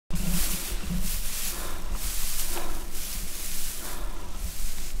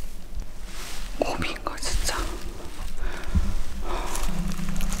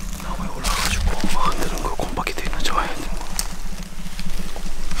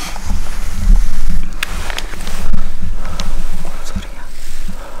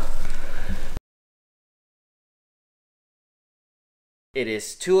It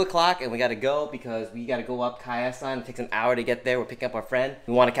is 2 o'clock and we gotta go because we gotta go up Gayasan. It takes an hour to get there. We're picking up our friend.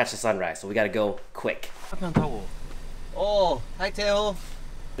 We want to catch the sunrise, so we gotta go quick. Oh, hi Taeho.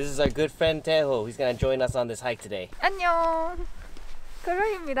 This is our good friend Taeho. He's gonna join us on this hike today. 안녕.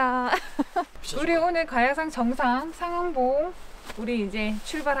 크루입니다. 우리 오늘 가야산 정상 상원봉 우리 이제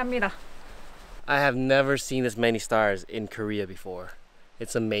출발합니다. I have never seen this many stars in Korea before.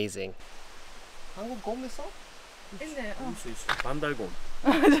 It's amazing. 한국 곰 있어? 있네. 반달곰.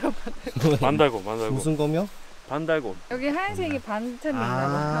 반달곰. 반달곰. 무슨 곰이요? 반달곰. 여기 하얀색이 반쯤 있나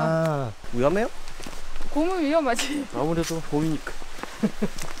봐. 위험해요? 곰은 위험하지. 아무래도 곰이니까.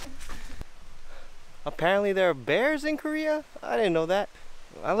 Apparently there are bears in Korea? I didn't know that.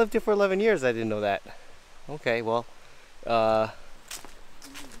 I lived here for 11 years. I didn't know that. Okay, well,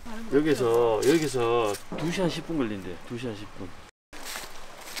 여기서 2시간 10분 걸린대. 2시간 10분.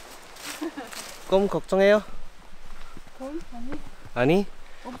 곰 걱정해요? 곰? 아니. 아니?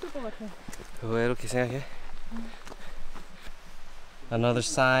 없을 것 같아. 왜 이렇게 생각해? Another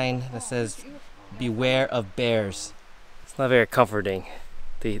sign that says beware of bears. It's not very comforting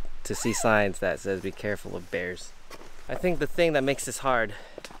to see signs that says be careful of bears. I think the thing that makes this hard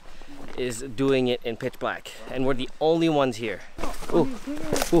is doing it in pitch black, and we're the only ones here.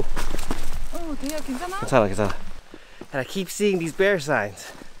 되게 괜찮아? 괜찮아. And I keep seeing these bear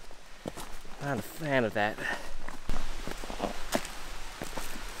signs. Not a fan of that.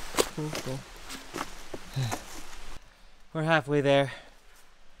 We're halfway there.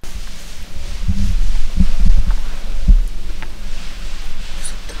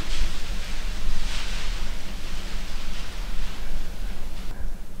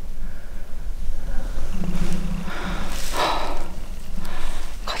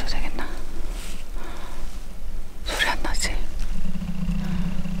 가도 되겠나? 소리 안 나지?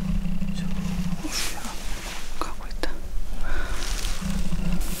 가고 있다.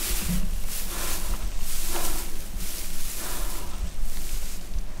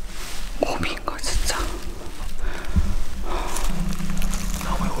 곰인가 진짜?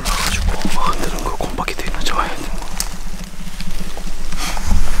 나무에 올라가지고 흔드는 거 곰바퀴 돼 있는 저 하얀 거.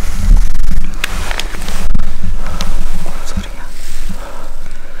 소리야.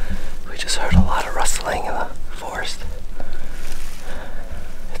 We just heard a lot of rustling in the forest.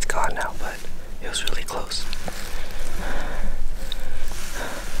 It's gone now, but it was really close.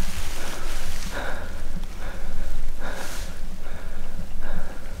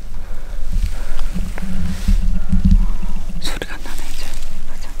 소리가 나네 이제.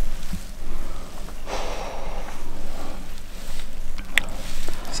 맞아.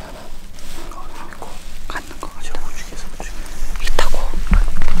 이상하다. 믿고 갖는 거 가지고 우측에서 있다고.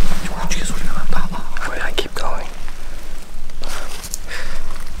 우측에 소리가 나. 봐봐. Where I keep going.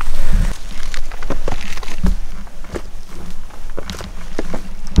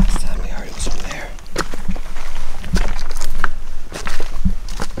 Last time we heard it was from there.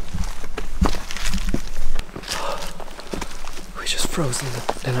 We just frozen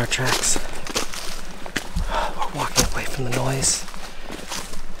in our tracks. We're walking away from the noise.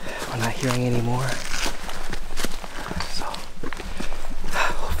 We're not hearing anymore. So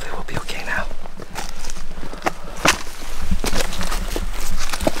hopefully we'll be okay now.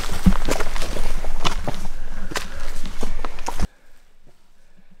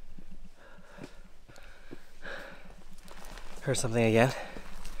 Heard something again.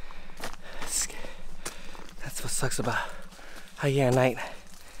 That's what sucks about hiking at night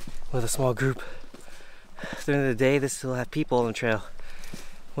with a small group. During the day, they still have people on the trail.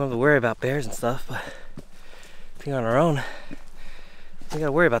 We don't have to worry about bears and stuff, but being on our own, we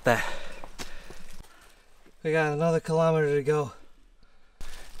gotta worry about that. We got another kilometer to go.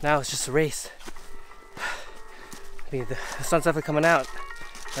 Now it's just a race. I mean, the sun's definitely coming out.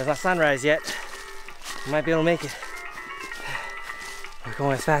 There's not sunrise yet. We might be able to make it. We're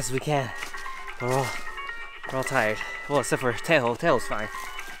going as fast as we can. But we're all tired. Well, except for Taeho. Taeho's fine.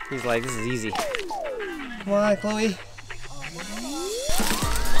 He's like, this is easy. Come on, Chloe.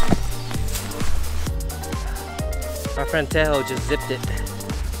 Our friend Taeho just zipped it.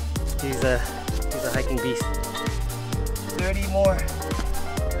 He's a hiking beast. 30 more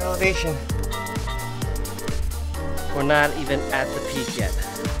elevation. We're not even at the peak yet.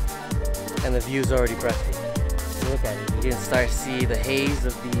 And the view's already breathtaking. Look at it. You can start to see the haze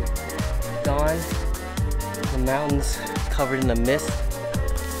of the dawn. The mountains covered in the mist.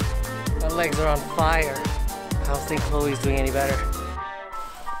 My legs are on fire. I don't think Chloe's doing any better.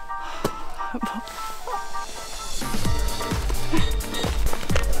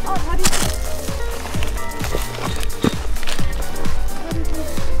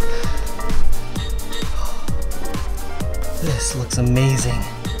 This looks amazing. amazing.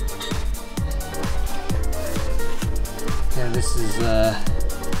 Yeah, this is a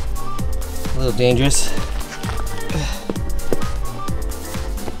little dangerous.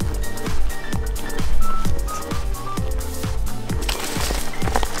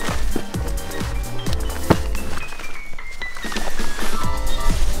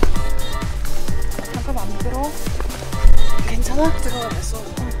 잠깐 안 들어? 괜찮아? 들어가겠어.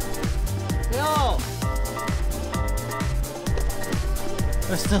 Yo!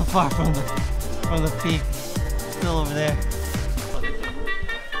 We're still far from the peak. Still over there.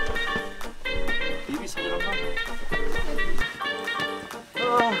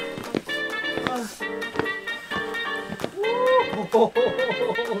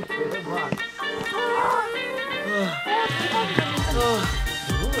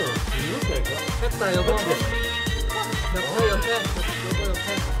 됐다 여보. 옆에.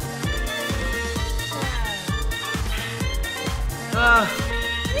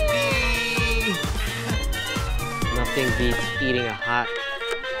 Nothing beats eating a hot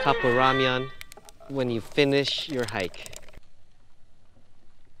cup of ramen when you finish your hike.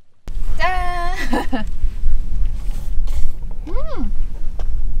 짠!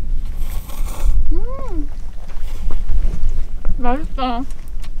 맛있다.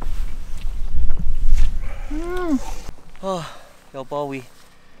 여보,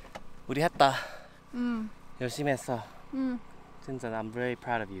 우리 했다. 열심히 했어. 진짜 I'm very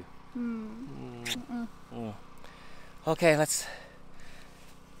proud of you. Okay, let's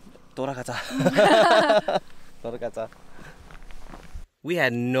돌아가자. 돌아가자. We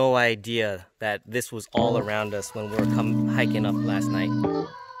had no idea that this was all around us when we were hiking up last night.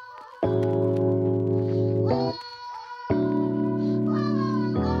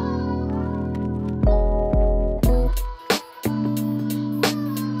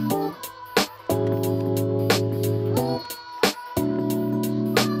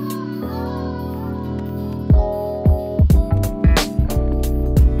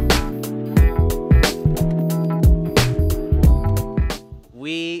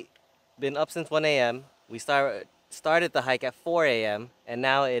 We've been up since 1 a.m. We started the hike at 4 a.m. and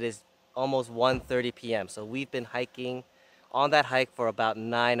now it is almost 1:30 p.m. So we've been hiking on that hike for about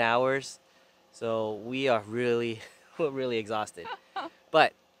 9 hours. So we are really exhausted.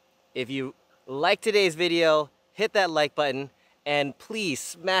 But if you like today's video, hit that like button and please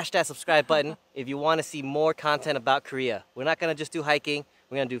smash that subscribe button if you want to see more content about Korea. We're not gonna just do hiking,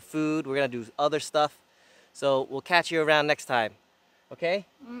 we're gonna do food, we're gonna do other stuff. So we'll catch you around next time. Okay?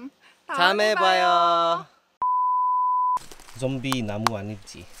 다음에 봐요. 좀비 나무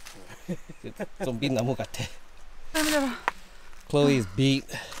아니지? 좀비 나무 같아. Chloe is beat,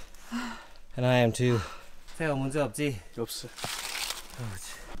 and I am too. 태호 문제 없지? 없어.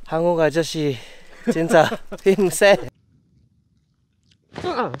 한국 아저씨 진짜 힘세.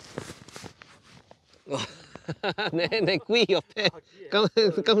 내 귀 옆에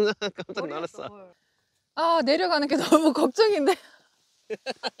깜짝 놀랐어. 아, 내려가는 게 너무 걱정인데.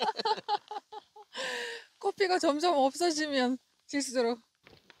 커피가 점점 없어지면 질수록.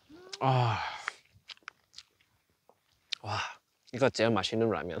 와, 이거 제일 맛있는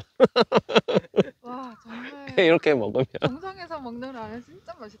라면. 와, 정말 이렇게 먹으면. 정상에서 먹는 라면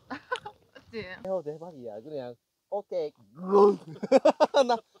진짜 맛있다. 맞지? 태호 대박이야. 그냥 오케이.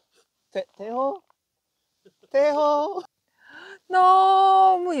 나 태호.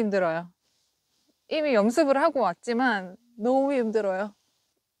 너무 힘들어요. 이미 연습을 하고 왔지만 너무 힘들어요.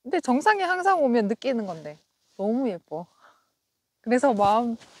 근데 정상에 항상 오면 느끼는 건데 너무 예뻐. 그래서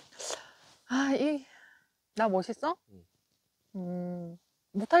마음 나 멋있어?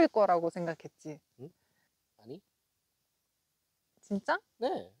 못할 거라고 생각했지. 응? 아니? 진짜?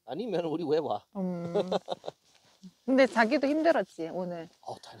 네. 아니면 우리 왜 와? 근데 자기도 힘들었지 오늘.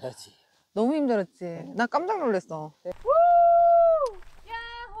 당연하지. 너무 힘들었지. 나 깜짝 놀랐어. 야호!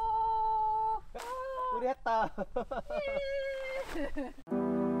 우리 했다.